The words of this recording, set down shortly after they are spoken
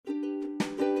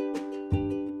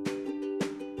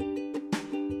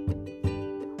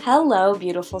Hello,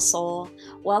 beautiful soul.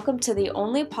 Welcome to the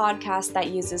only podcast that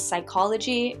uses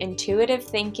psychology, intuitive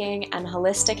thinking, and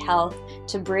holistic health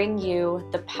to bring you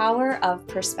the power of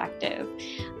perspective.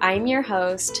 I'm your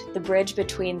host, the bridge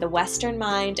between the Western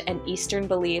mind and Eastern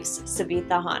beliefs,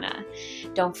 Savitha Hana.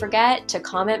 Don't forget to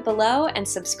comment below and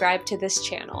subscribe to this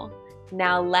channel.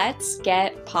 Now let's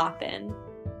get poppin'.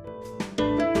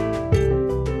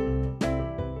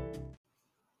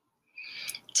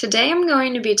 Today I'm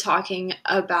going to be talking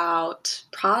about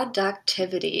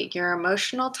productivity, your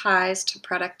emotional ties to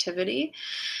productivity,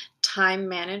 time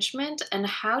management, and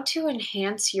how to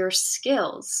enhance your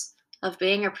skills of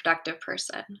being a productive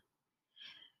person.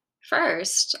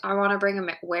 First, I want to bring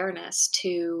awareness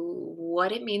to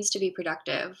what it means to be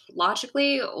productive.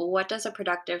 Logically, what does a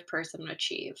productive person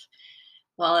achieve?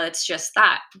 Well, it's just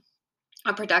that.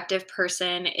 A productive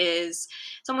person is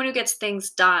someone who gets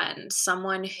things done,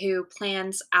 someone who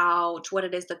plans out what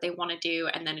it is that they want to do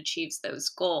and then achieves those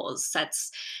goals,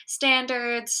 sets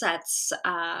standards, sets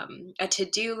a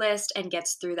to-do list and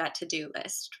gets through that to-do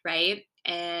list, right?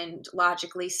 And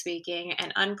logically speaking,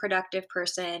 an unproductive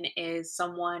person is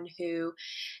someone who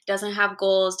doesn't have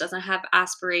goals, doesn't have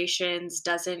aspirations,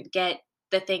 doesn't get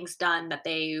the things done that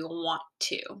they want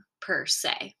to, per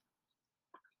se,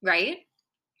 right?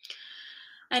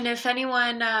 And if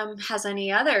anyone has any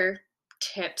other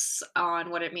tips on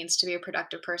what it means to be a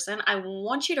productive person, I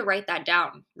want you to write that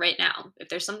down right now. If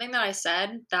there's something that I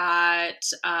said that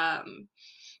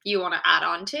you want to add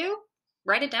on to,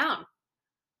 write it down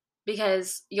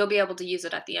because you'll be able to use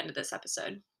it at the end of this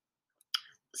episode.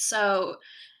 So,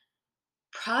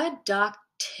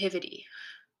 productivity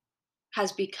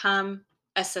has become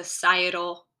a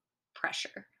societal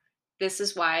pressure. This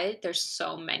is why there's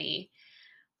so many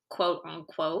quote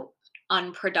unquote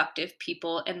unproductive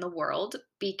people in the world,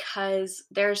 because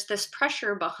there's this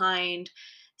pressure behind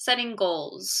setting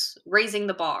goals, raising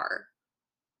the bar,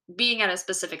 being at a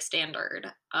specific standard,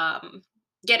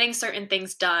 getting certain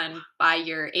things done by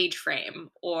your age frame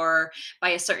or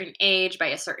by a certain age, by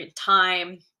a certain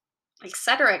time,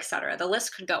 etc., etc. The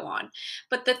list could go on.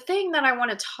 But the thing that I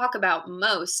want to talk about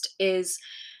most is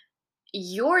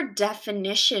your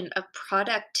definition of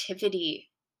productivity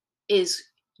is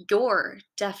your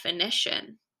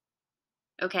definition.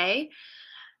 Okay?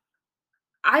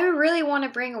 I really want to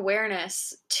bring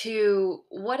awareness to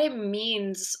what it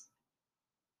means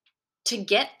to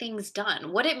get things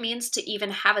done, what it means to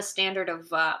even have a standard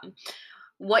of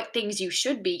what things you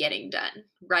should be getting done,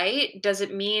 right? Does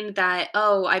it mean that,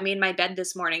 oh, I made my bed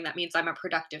this morning, that means I'm a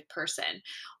productive person?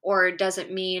 Or does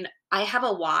it mean I have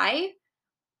a why,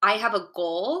 I have a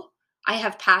goal, I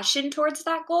have passion towards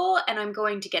that goal, and I'm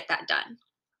going to get that done?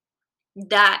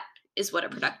 That is what a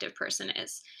productive person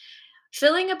is.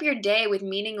 Filling up your day with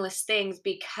meaningless things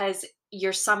because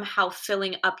you're somehow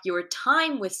filling up your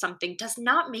time with something does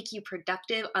not make you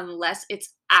productive unless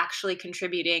it's actually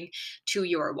contributing to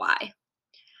your why.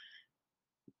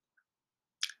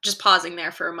 Just pausing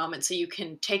there for a moment so you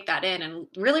can take that in and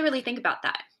really, really think about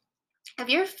that. If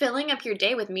you're filling up your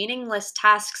day with meaningless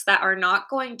tasks that are not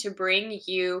going to bring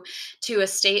you to a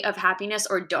state of happiness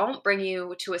or don't bring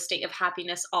you to a state of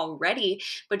happiness already,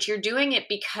 but you're doing it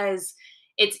because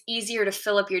it's easier to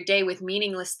fill up your day with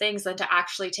meaningless things than to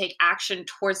actually take action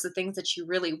towards the things that you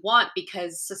really want,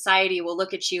 because society will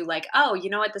look at you like, oh, you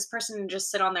know what, this person can just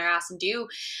sit on their ass and do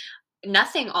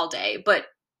nothing all day. But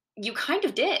you kind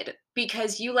of did,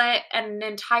 because you let an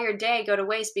entire day go to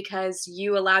waste because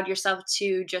you allowed yourself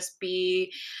to just be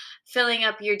filling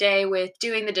up your day with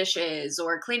doing the dishes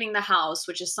or cleaning the house,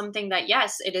 which is something that,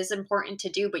 yes, it is important to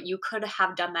do, but you could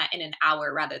have done that in an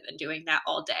hour rather than doing that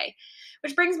all day.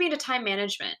 Which brings me to time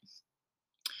management.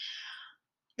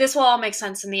 This will all make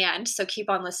sense in the end, so keep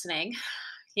on listening.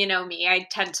 You know me, I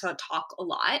tend to talk a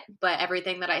lot, but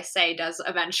everything that I say does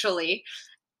eventually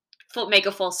make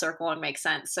a full circle and make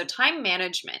sense. So, time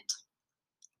management.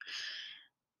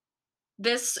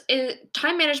 This is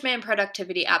time management and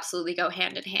productivity absolutely go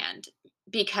hand in hand,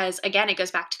 because again, it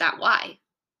goes back to that why.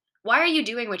 Why are you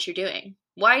doing what you're doing?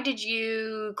 Why did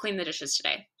you clean the dishes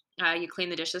today? You clean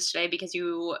the dishes today because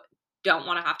you don't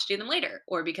want to have to do them later,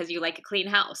 or because you like a clean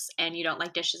house and you don't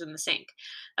like dishes in the sink.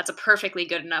 That's a perfectly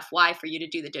good enough why for you to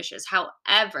do the dishes.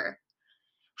 However,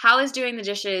 how is doing the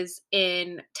dishes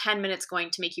in 10 minutes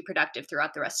going to make you productive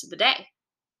throughout the rest of the day?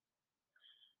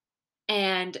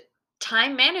 And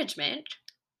time management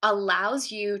allows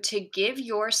you to give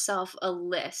yourself a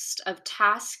list of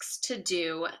tasks to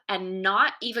do and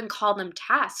not even call them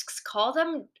tasks, call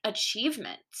them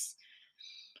achievements.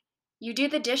 You do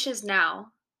the dishes now.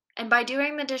 And by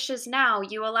doing the dishes now,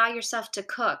 you allow yourself to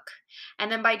cook.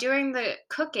 And then by doing the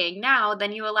cooking now,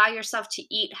 then you allow yourself to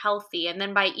eat healthy. And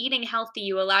then by eating healthy,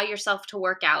 you allow yourself to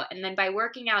work out. And then by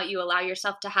working out, you allow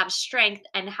yourself to have strength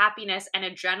and happiness and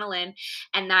adrenaline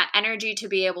and that energy to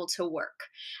be able to work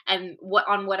and what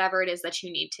on whatever it is that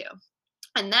you need to.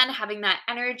 And then having that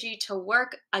energy to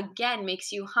work again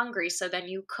makes you hungry. So then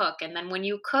you cook. And then when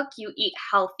you cook, you eat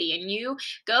healthy. And you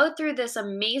go through this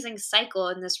amazing cycle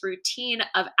and this routine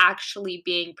of actually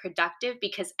being productive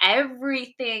because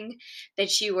everything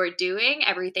that you are doing,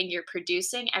 everything you're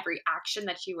producing, every action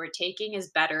that you are taking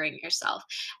is bettering yourself.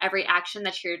 Every action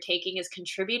that you're taking is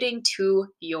contributing to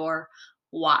your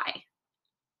why.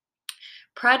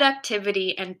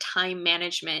 Productivity and time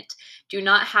management do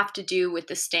not have to do with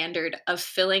the standard of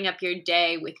filling up your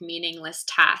day with meaningless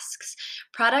tasks.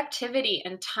 Productivity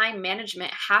and time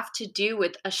management have to do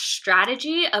with a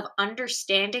strategy of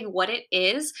understanding what it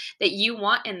is that you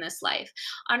want in this life,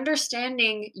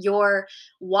 understanding your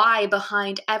why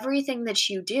behind everything that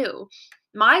you do.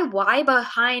 My why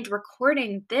behind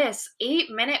recording this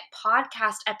 8-minute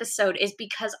podcast episode is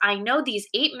because I know these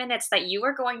 8 minutes that you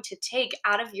are going to take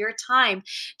out of your time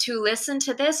to listen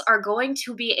to this are going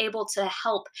to be able to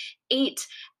help 8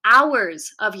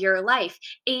 hours of your life,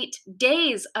 8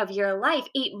 days of your life,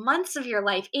 8 months of your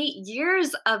life, 8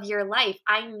 years of your life.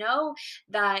 I know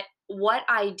that what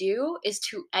I do is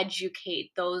to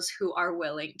educate those who are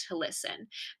willing to listen.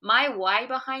 My why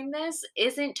behind this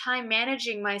isn't time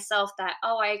managing myself that,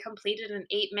 oh, I completed an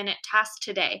 8-minute task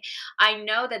today. I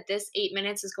know that this 8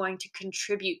 minutes is going to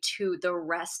contribute to the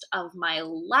rest of my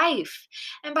life.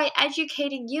 And by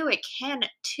educating you, it can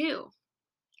too.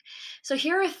 So,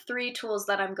 here are 3 tools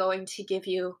that I'm going to give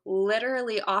you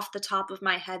literally off the top of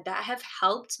my head that have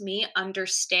helped me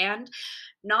understand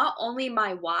not only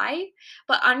my why,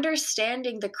 but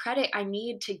understanding the credit I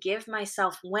need to give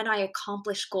myself when I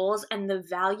accomplish goals and the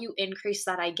value increase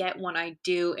that I get when I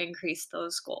do increase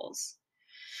those goals.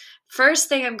 First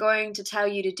thing I'm going to tell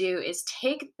you to do is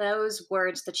take those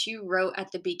words that you wrote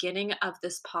at the beginning of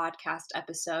this podcast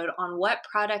episode on what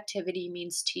productivity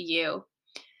means to you,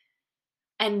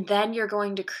 and then you're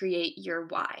going to create your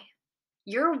why.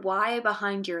 Your why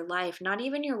behind your life, not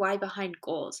even your why behind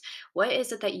goals. What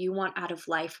is it that you want out of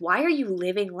life? Why are you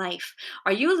living life?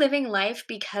 Are you living life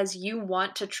because you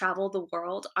want to travel the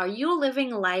world? Are you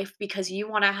living life because you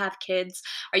want to have kids?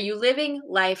 Are you living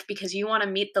life because you want to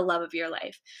meet the love of your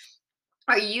life?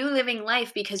 Are you living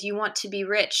life because you want to be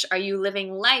rich? Are you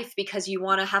living life because you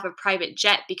want to have a private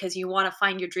jet, because you want to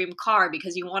find your dream car,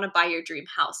 because you want to buy your dream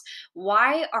house?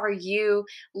 Why are you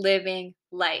living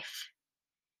life?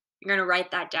 You're going to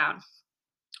write that down.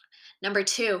 Number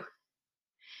 2,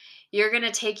 you're going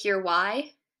to take your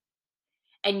why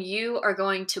and you are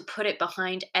going to put it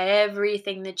behind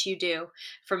everything that you do,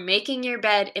 from making your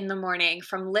bed in the morning,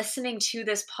 from listening to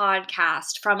this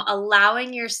podcast, from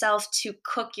allowing yourself to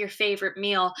cook your favorite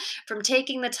meal, from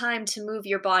taking the time to move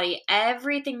your body.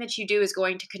 Everything that you do is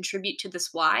going to contribute to this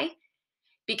why,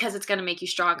 because it's going to make you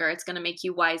stronger, it's going to make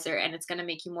you wiser, and it's going to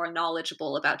make you more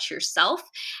knowledgeable about yourself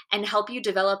and help you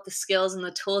develop the skills and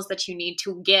the tools that you need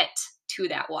to get to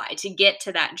that why, to get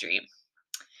to that dream.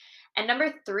 And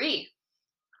number 3,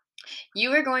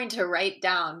 you are going to write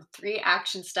down 3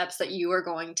 action steps that you are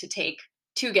going to take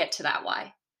to get to that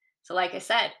why. So, like I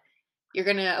said, you're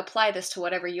going to apply this to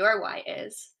whatever your why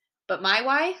is. But my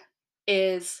why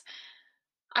is,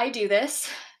 I do this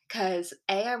because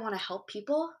A, I want to help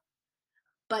people,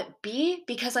 but B,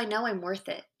 because I know I'm worth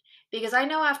it. Because I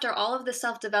know after all of the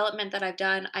self development that I've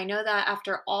done, I know that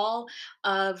after all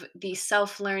of the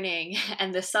self learning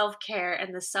and the self care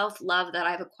and the self love that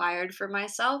I've acquired for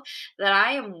myself, that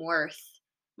I am worth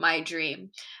my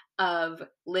dream of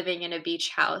living in a beach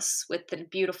house with a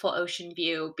beautiful ocean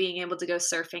view, being able to go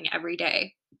surfing every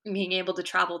day, being able to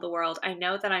travel the world. I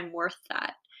know that I'm worth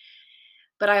that.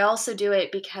 But I also do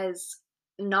it because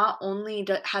not only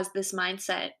has this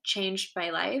mindset changed my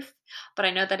life, but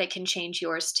I know that it can change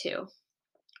yours too.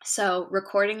 So,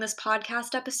 recording this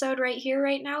podcast episode right here,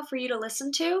 right now, for you to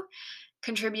listen to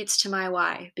contributes to my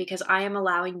why, because I am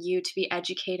allowing you to be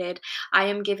educated. I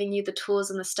am giving you the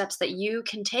tools and the steps that you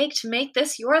can take to make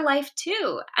this your life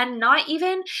too. And not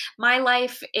even my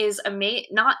life is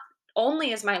not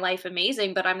only is my life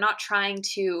amazing, but I'm not trying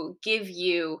to give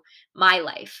you my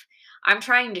life. I'm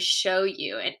trying to show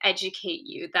you and educate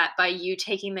you that by you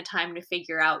taking the time to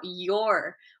figure out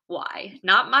your why,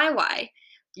 not my why,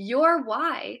 your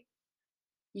why,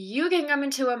 you can come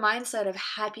into a mindset of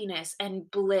happiness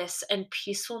and bliss and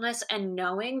peacefulness and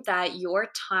knowing that your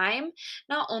time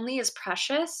not only is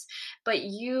precious, but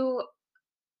you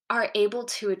are able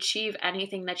to achieve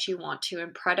anything that you want to.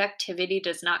 And productivity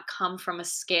does not come from a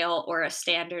scale or a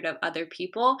standard of other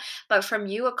people, but from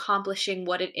you accomplishing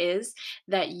what it is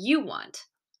that you want.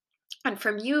 And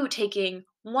from you taking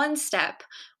one step,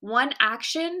 one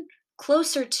action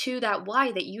closer to that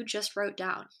why that you just wrote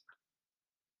down.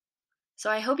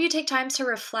 So I hope you take time to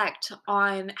reflect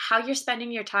on how you're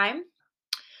spending your time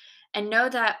and know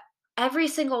that every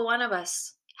single one of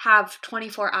us have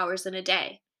 24 hours in a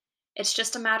day. It's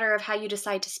just a matter of how you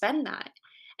decide to spend that.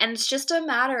 And it's just a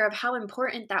matter of how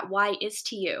important that why is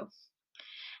to you.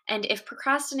 And if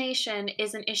procrastination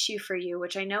is an issue for you,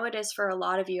 which I know it is for a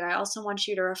lot of you, I also want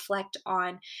you to reflect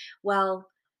on, well,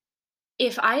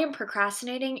 if I am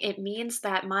procrastinating, it means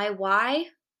that my why,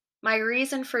 my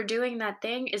reason for doing that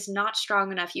thing is not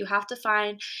strong enough. You have to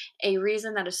find a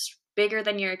reason that is bigger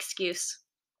than your excuse.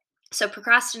 So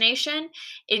procrastination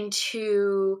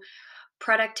into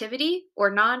productivity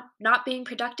or not being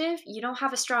productive, you don't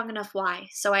have a strong enough why.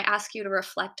 So I ask you to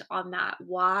reflect on that.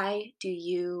 Why do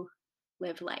you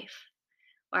live life?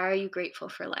 Why are you grateful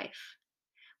for life?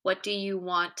 What do you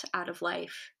want out of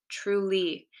life?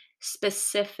 Truly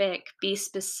specific, be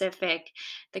specific.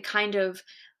 The kind of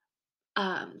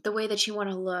the way that you want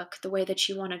to look, the way that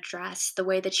you want to dress, the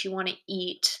way that you want to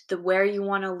eat, the where you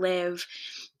want to live,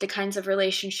 the kinds of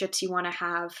relationships you want to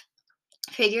have.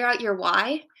 Figure out your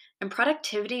why, and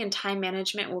productivity and time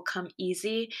management will come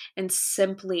easy and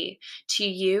simply to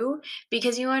you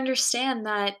because you understand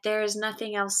that there is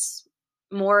nothing else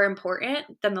more important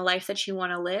than the life that you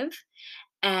want to live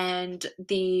and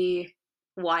the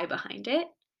why behind it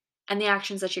and the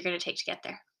actions that you're going to take to get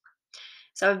there.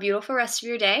 So, have a beautiful rest of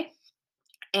your day,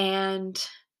 and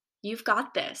you've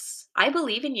got this. I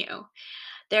believe in you.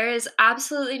 There is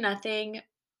absolutely nothing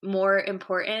more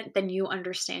important than you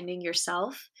understanding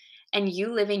yourself and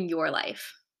you living your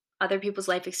life. Other people's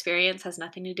life experience has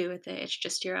nothing to do with it, it's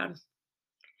just your own.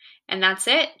 And that's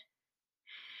it.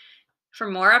 For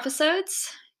more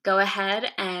episodes, go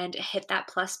ahead and hit that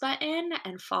plus button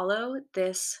and follow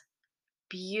this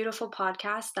beautiful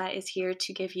podcast that is here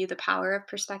to give you the power of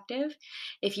perspective.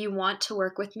 If you want to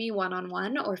work with me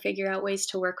one-on-one or figure out ways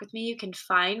to work with me, you can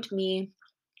find me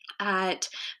at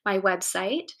my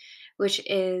website, which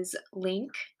is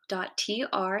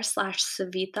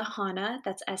link.tr/SavitaHana.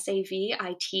 That's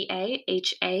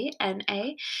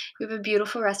SavitaHana. You have a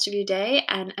beautiful rest of your day,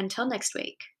 and until next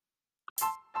week.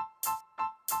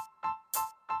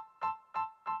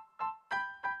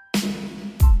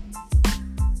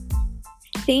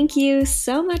 Thank you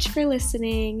so much for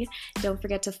listening. Don't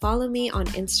forget to follow me on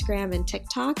Instagram and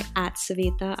TikTok at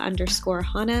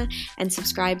Savita_Hana and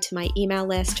subscribe to my email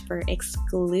list for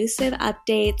exclusive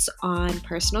updates on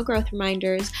personal growth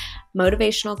reminders,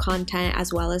 motivational content,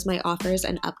 as well as my offers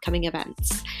and upcoming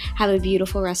events. Have a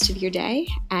beautiful rest of your day,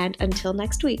 and until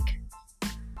next week.